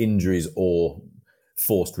has to be injuries or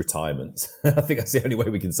forced retirement. I think that's the only way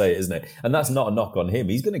we can say it, isn't it? And that's not a knock on him.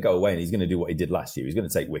 He's going to go away and he's going to do what he did last year. He's going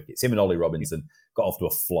to take wickets. Him and Ollie Robinson got off to a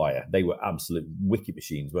flyer. They were absolute wicket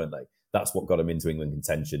machines, weren't they? That's what got him into England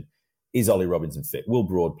contention. Is Ollie Robinson fit? Will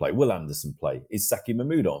Broad play? Will Anderson play? Is Saki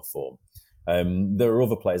Mahmood on form? There are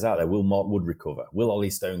other players out there. Will Mark Wood recover? Will Ollie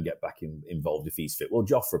Stone get back involved if he's fit? Will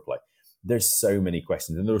Jofra play? There's so many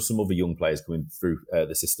questions. And there are some other young players coming through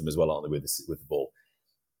the system as well, aren't there, with the ball?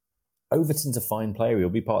 Overton's a fine player. He'll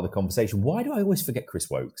be part of the conversation. Why do I always forget Chris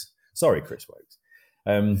Woakes? Sorry, Chris Woakes.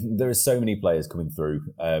 There are so many players coming through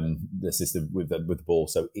the system with the ball,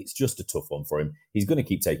 so it's just a tough one for him. He's going to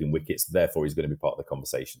keep taking wickets, therefore he's going to be part of the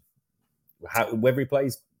conversation. Whether he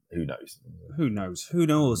plays, who knows? Who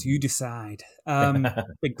knows? You decide.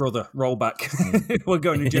 Big Brother, roll back. We're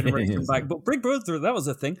going a generation back. But Big Brother, that was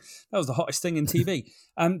the thing. That was the hottest thing in TV.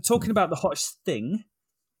 Talking about the hottest thing,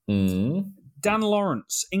 Dan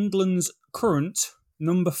Lawrence, England's current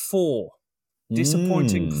number 4.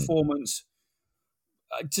 Disappointing performance.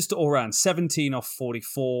 Just all round, 17 off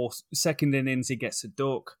 44. Second innings, he gets a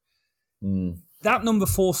duck. That number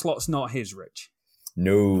 4 slot's not his, Rich.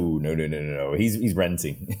 No. He's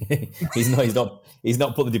renting. he's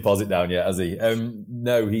not put the deposit down yet, has he?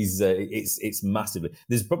 No, it's massively.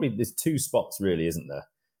 There's 2 spots really, isn't there?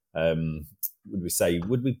 Would we say? I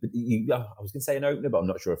was going to say an opener, but I'm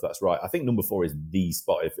not sure if that's right. I think number 4 is the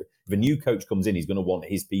spot. If a new coach comes in, he's going to want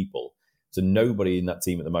his people. So nobody in that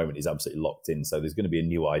team at the moment is absolutely locked in. So there's going to be a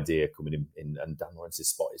new idea coming in, and Dan Lawrence's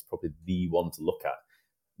spot is probably the one to look at.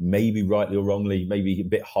 Maybe rightly or wrongly, maybe a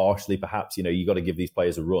bit harshly, perhaps. You got to give these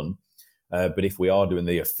players a run. But if we are doing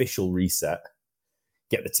the official reset,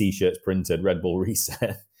 get the T-shirts printed, Red Bull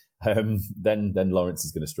reset, then Lawrence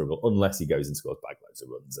is going to struggle unless he goes and scores bagloads of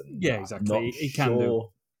runs. And yeah, exactly. He can do.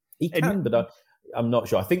 He can, but I'm not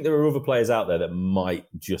sure. I think there are other players out there that might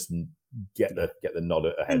just get the nod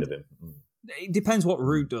ahead of him. It depends what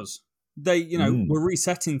Root does. We're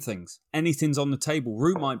resetting things. Anything's on the table.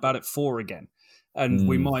 Root might bat at 4 again. And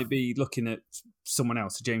we might be looking at someone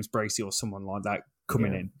else, James Bracey or someone like that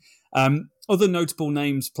coming in. Other notable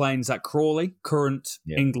names playing: Zach Crawley, current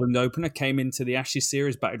England opener, came into the Ashes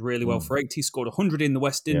series, batted really well for 80, scored 100 in the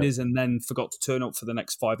West Indies and then forgot to turn up for the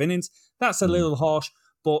next 5 innings. That's a little harsh,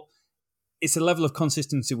 but it's a level of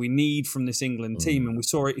consistency we need from this England team. And we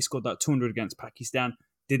saw it. He scored that 200 against Pakistan.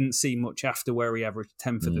 Didn't see much after, where he averaged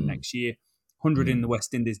 10 for the next year. 100 in the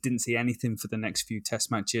West Indies, didn't see anything for the next few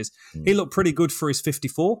Test matches. He looked pretty good for his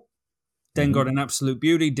 54, then got an absolute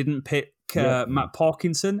beauty, didn't pick Matt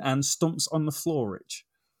Parkinson and stumps on the floor, Rich.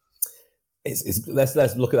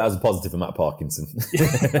 Let's look at that as a positive for Matt Parkinson.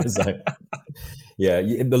 So, yeah,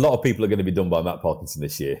 a lot of people are going to be done by Matt Parkinson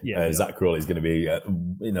this year. Zak Crawley is going to be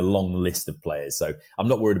in a long list of players. So I'm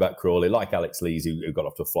not worried about Crawley. Like Alex Lees, who got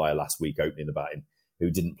off to a flyer last week opening the batting, who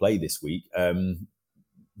didn't play this week.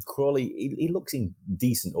 Crawley, he looks in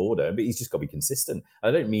decent order, but he's just got to be consistent. I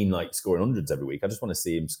don't mean like scoring hundreds every week. I just want to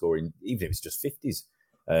see him scoring, even if it's just 50s.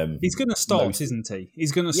 He's going to start, isn't he?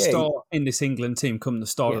 He's going to start in this England team come the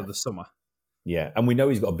start of the summer. Yeah, and we know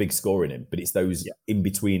he's got a big score in him, but it's those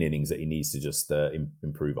in-between innings that he needs to just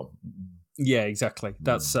improve on. Yeah, exactly.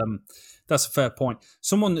 That's a fair point.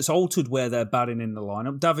 Someone that's altered where they're batting in the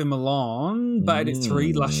lineup, David Malan, batted at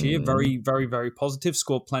 3 last year. Very, very, very positive.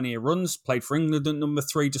 Scored plenty of runs. Played for England at number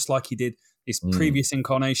 3, just like he did his previous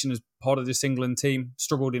incarnation as part of this England team.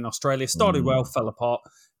 Struggled in Australia. Started well, fell apart.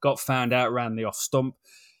 Got found out around the off stump.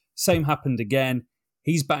 Same happened again.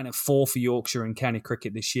 He's batting at 4 for Yorkshire in county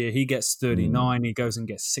cricket this year. He gets 39. He goes and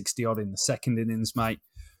gets 60-odd in the second innings, mate.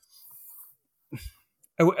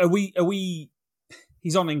 Are we?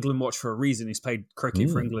 He's on England watch for a reason. He's played cricket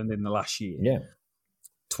for England in the last year. Yeah.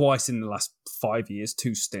 Twice in the last 5 years,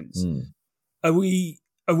 2 stints. Are we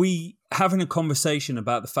having a conversation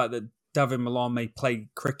about the fact that David Malan may play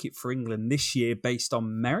cricket for England this year based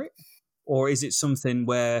on merit? Or is it something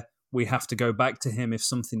where we have to go back to him if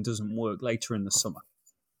something doesn't work later in the summer?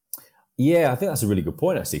 Yeah, I think that's a really good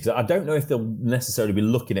point, actually, because I don't know if they'll necessarily be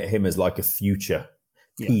looking at him as like a future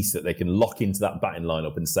piece that they can lock into that batting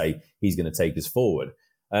lineup and say he's going to take us forward.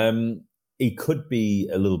 He could be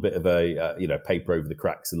a little bit of a paper over the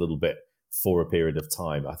cracks a little bit for a period of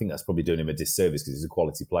time. I think that's probably doing him a disservice because he's a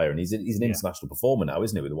quality player and he's an international performer now,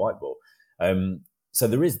 isn't he, with the white ball? So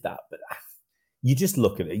there is that, but you just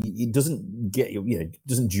look at it. It doesn't get you. It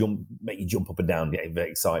doesn't make you jump up and down, get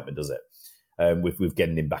excitement, does it? With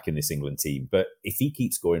getting him back in this England team. But if he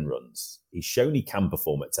keeps scoring runs, he's shown he can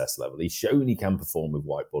perform at test level. He's shown he can perform with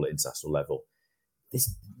white ball at international level.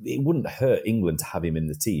 It wouldn't hurt England to have him in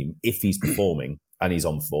the team if he's performing and he's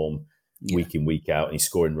on form week in, week out, and he's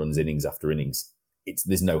scoring runs innings after innings.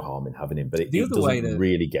 There's no harm in having him, but it doesn't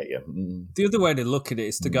really get you. The other way to look at it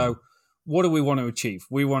is to go, what do we want to achieve?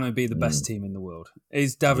 We want to be the best team in the world.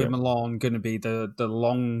 Is David Malan going to be the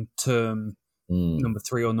long-term number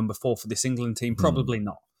 3 or number 4 for this England team? Probably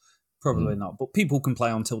not. Probably not. But people can play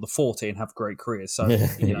until the 40 and have great careers. So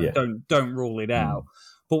don't rule it out.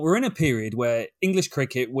 But we're in a period where English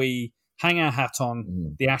cricket, we hang our hat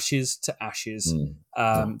on the Ashes to Ashes.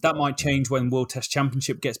 That might change when World Test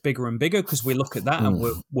Championship gets bigger and bigger because we look at that and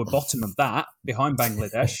we're bottom of that behind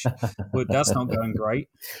Bangladesh. That's not going great.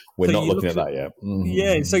 We're not looking at that yet.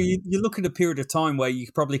 Yeah, so you look at a period of time where you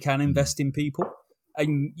probably can invest in people.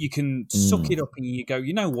 And you can suck it up and you go,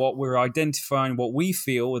 you know what? We're identifying what we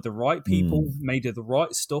feel are the right people, made of the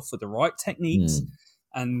right stuff with the right techniques,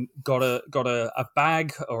 and got a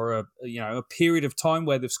bag or a period of time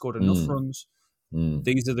where they've scored enough runs.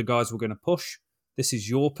 These are the guys we're going to push. This is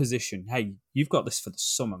your position. Hey, you've got this for the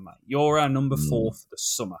summer, mate. You're our number 4 for the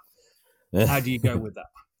summer. How do you go with that?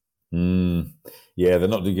 Yeah, they're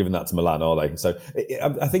not giving that to Milan, are they? So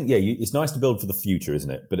I think, it's nice to build for the future, isn't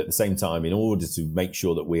it? But at the same time, in order to make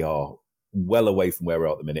sure that we are well away from where we're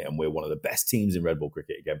at the minute and we're one of the best teams in red ball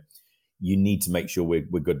cricket again, you need to make sure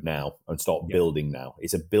we're good now and start building now.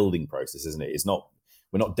 It's a building process, isn't it?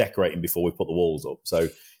 We're not decorating before we put the walls up. So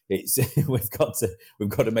we've got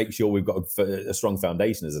to make sure we've got a strong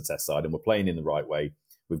foundation as a test side and we're playing in the right way.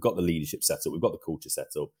 We've got the leadership set up. We've got the culture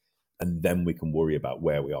set up. And then we can worry about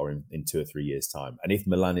where we are in 2 or 3 years' time. And if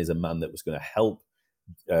Milan is a man that was going to help,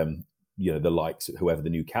 the likes of whoever the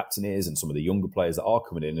new captain is and some of the younger players that are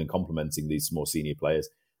coming in and complementing these more senior players,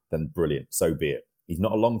 then brilliant. So be it. He's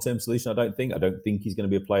not a long-term solution, I don't think. I don't think he's going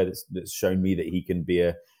to be a player that's shown me that he can be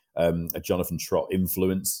a Jonathan Trott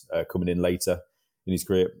influence coming in later in his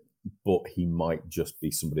career. But he might just be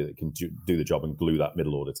somebody that can do the job and glue that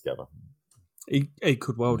middle order together. He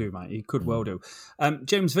could well do, mate. He could well do.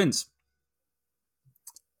 James Vince.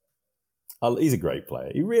 He's a great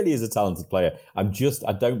player. He really is a talented player. I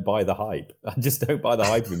don't buy the hype. I just don't buy the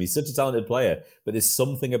hype of him. He's such a talented player, but there's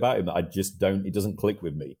something about him that it doesn't click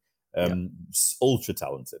with me. Ultra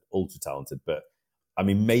talented. But I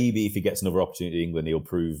mean, maybe if he gets another opportunity in England, he'll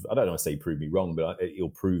prove, I don't want to say prove me wrong, but he'll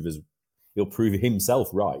prove himself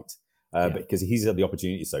right. Because he's had the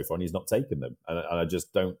opportunity so far and he's not taken them. And I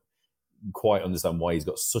just don't quite understand why he's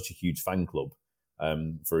got such a huge fan club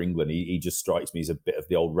for England. He just strikes me as a bit of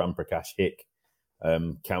the old Ram Prakash Hick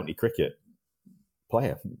county cricket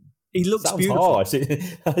player. He looks sounds beautiful. Harsh.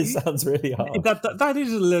 It sounds really harsh. That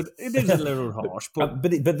is a little harsh,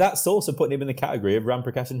 but that's also putting him in the category of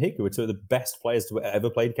Ramprakash and Hick, who are two of the best players to ever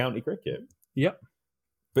played county cricket. Yep.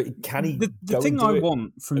 But can he? The thing I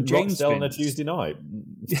want from James Vince on a Tuesday night.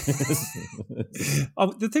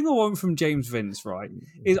 The thing I want from James Vince, right,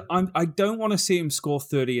 is I don't want to see him score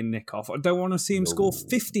 30 and nick off. I don't want to see him score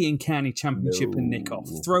 50 in county championship and nick off,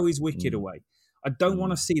 throw his wicket away. I don't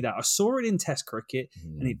want to see that. I saw it in Test cricket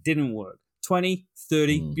and it didn't work. 20,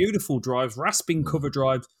 30, beautiful drives, rasping cover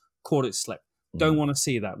drives, caught it slip. Don't want to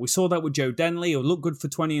see that. We saw that with Joe Denley, who looked good for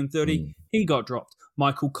 20 and 30. He got dropped.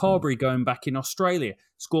 Michael Carberry going back in Australia,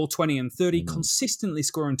 scored 20 and 30, consistently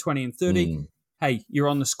scoring 20 and 30. Hey, you're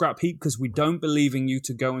on the scrap heap because we don't believe in you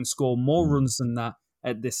to go and score more runs than that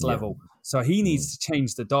at this level. So he needs to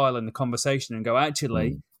change the dial in the conversation and go,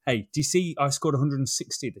 actually, hey, do you see I scored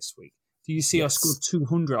 160 this week? Do you see I scored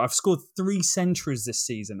 200? I've scored 3 centuries this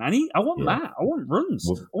season. And I want that. I want runs.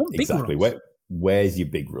 I want big runs. Where's your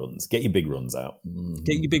big runs? Get your big runs out.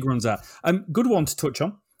 Get your big runs out. Good one to touch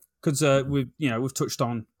on because we've touched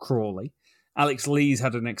on Crawley. Alex Lees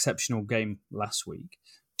had an exceptional game last week.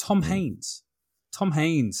 Tom Haynes,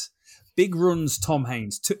 big runs. Tom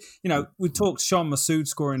Haynes. We talked Sean Masood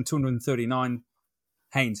scoring 239.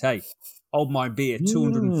 Haynes, hey, hold my beer,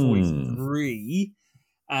 243,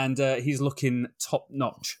 and he's looking top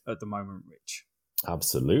notch at the moment, Rich.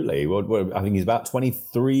 Absolutely. Well, I think he's about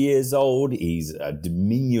 23 years old. He's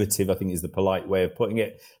diminutive, I think is the polite way of putting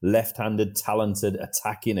it. Left-handed, talented,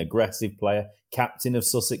 attacking, aggressive player. Captain of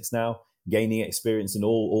Sussex now, gaining experience in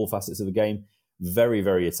all facets of the game. Very,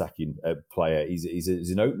 very attacking player. He's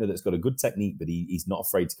an opener that's got a good technique, but he's not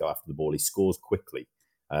afraid to go after the ball. He scores quickly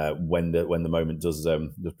when the moment does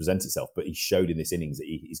present itself. But he showed in this innings that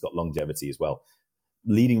he's got longevity as well.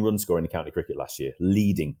 Leading run scorer in county cricket last year.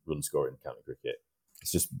 Leading run scorer in county cricket.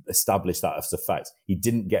 It's just established that as a fact. He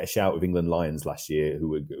didn't get a shout with England Lions last year, who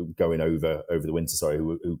were going over the winter.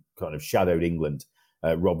 Who kind of shadowed England.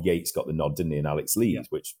 Rob Yates got the nod, didn't he? And Alex Lees,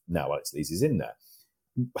 which now Alex Lees is in there.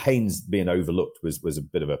 Haynes being overlooked was a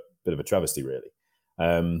bit of a travesty, really.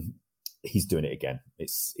 He's doing it again.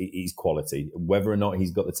 He's quality. Whether or not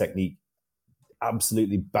he's got the technique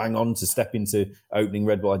absolutely bang on to step into opening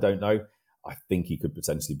red ball, I don't know. I think he could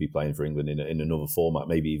potentially be playing for England in another format,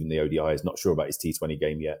 maybe even the ODIs. Not sure about his T20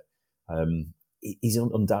 game yet. He's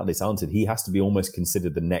undoubtedly talented. He has to be almost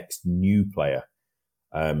considered the next new player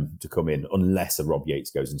to come in, unless a Rob Yates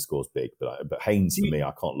goes and scores big. But Haynes, for me,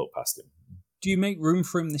 I can't look past him. Do you make room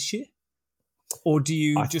for him this year? Or do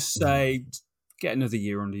you just say, get another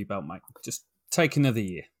year under your belt, mate? Just take another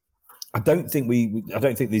year. I don't think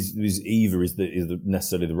this either is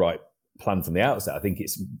necessarily the right plan from the outset. I think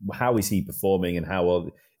it's how is he performing and how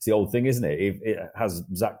well. It's the old thing, isn't it? If it has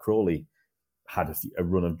Zach Crawley had a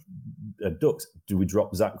run of ducks, do we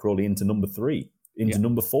drop Zach Crawley into number 3, into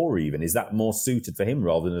number 4 even? Is that more suited for him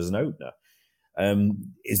rather than as an opener?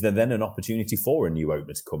 Is there then an opportunity for a new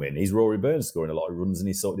opener to come in? Is Rory Burns scoring a lot of runs and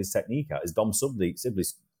he's sorted his technique out? Has Dom Sibley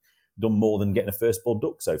done more than getting a first ball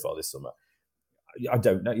duck so far this summer? I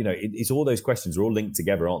don't know. It's all those questions are all linked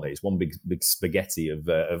together, aren't they? It's one big spaghetti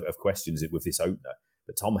of questions with this opener.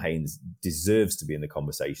 But Tom Haynes deserves to be in the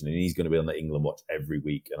conversation, and he's going to be on the England watch every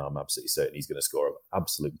week. And I'm absolutely certain he's going to score an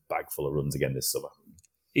absolute bag full of runs again this summer.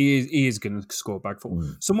 He is going to score a bag full.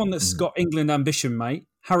 Someone that's got England ambition, mate.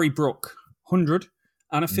 Harry Brook, 100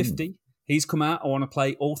 and a 50. He's come out. I want to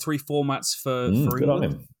play all 3 formats for England. Good on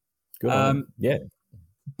him. Good on him. Yeah.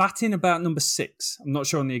 Batting about number 6. I'm not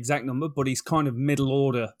sure on the exact number, but he's kind of middle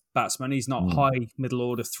order batsman. He's not high middle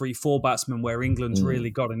order 3-4 batsman where England's really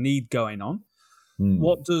got a need going on.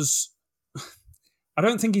 I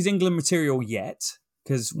don't think he's England material yet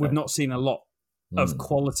because we've not seen a lot of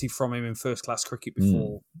quality from him in first class cricket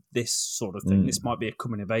before this sort of thing. This might be a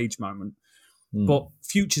coming of age moment, but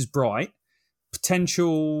future's bright.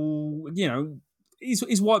 Potential,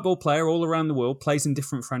 he's white ball player all around the world, plays in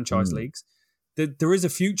different franchise leagues. There is a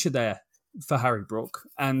future there for Harry Brook,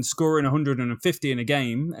 and scoring 150 in a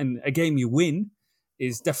game, and a game you win,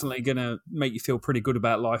 is definitely going to make you feel pretty good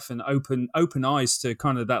about life and open eyes to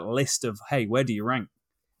kind of that list of, hey, where do you rank?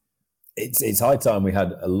 It's high time we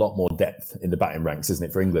had a lot more depth in the batting ranks, isn't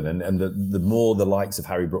it, for England? And the more the likes of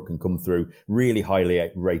Harry Brook can come through, really highly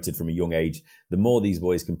rated from a young age, the more these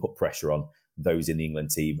boys can put pressure on those in the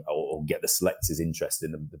England team or get the selectors interested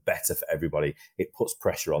in them, the better for everybody. It puts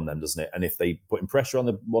pressure on them, doesn't it? And if they putting pressure on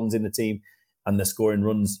the ones in the team and they're scoring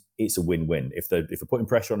runs, it's a win-win. If we're putting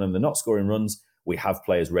pressure on them, they're not scoring runs, we have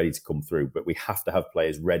players ready to come through, but we have to have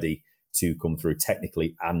players ready to come through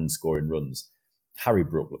technically and scoring runs. Harry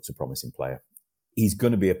Brook looks a promising player. He's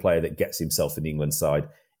going to be a player that gets himself in the England side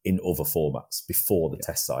in other formats before the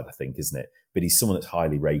test side, I think, isn't it? But he's someone that's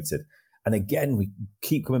highly rated. And again, we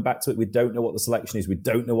keep coming back to it. We don't know what the selection is. We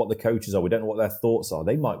don't know what the coaches are. We don't know what their thoughts are.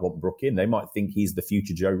 They might want Brook in. They might think he's the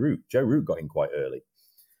future Joe Root. Joe Root got in quite early.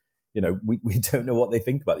 You know, we don't know what they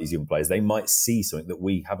think about these young players. They might see something that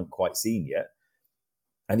we haven't quite seen yet.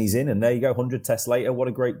 And he's in, and there you go, 100 tests later. What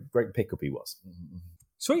a great pickup he was.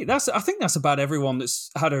 Sweet. I think that's about everyone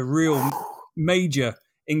that's had a real major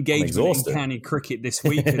engagement in county cricket this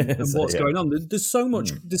week and what's going on. There's so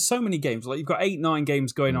much. There's so many games. Like you've got 8-9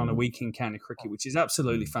 games going on a week in county cricket, which is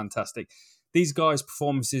absolutely fantastic. These guys'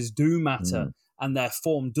 performances do matter, and their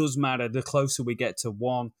form does matter. The closer we get to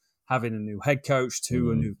one, having a new head coach,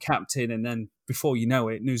 to a new captain, and then before you know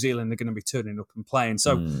it, New Zealand are going to be turning up and playing.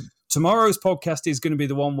 So tomorrow's podcast is going to be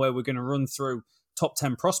the one where we're going to run through top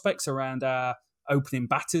 10 prospects around our opening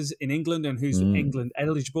batters in England and who's England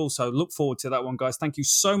eligible. So look forward to that one, guys. Thank you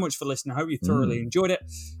so much for listening. I hope you thoroughly enjoyed it.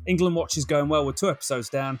 England Watch is going well. We're 2 episodes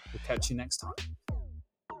down. We'll catch you next time.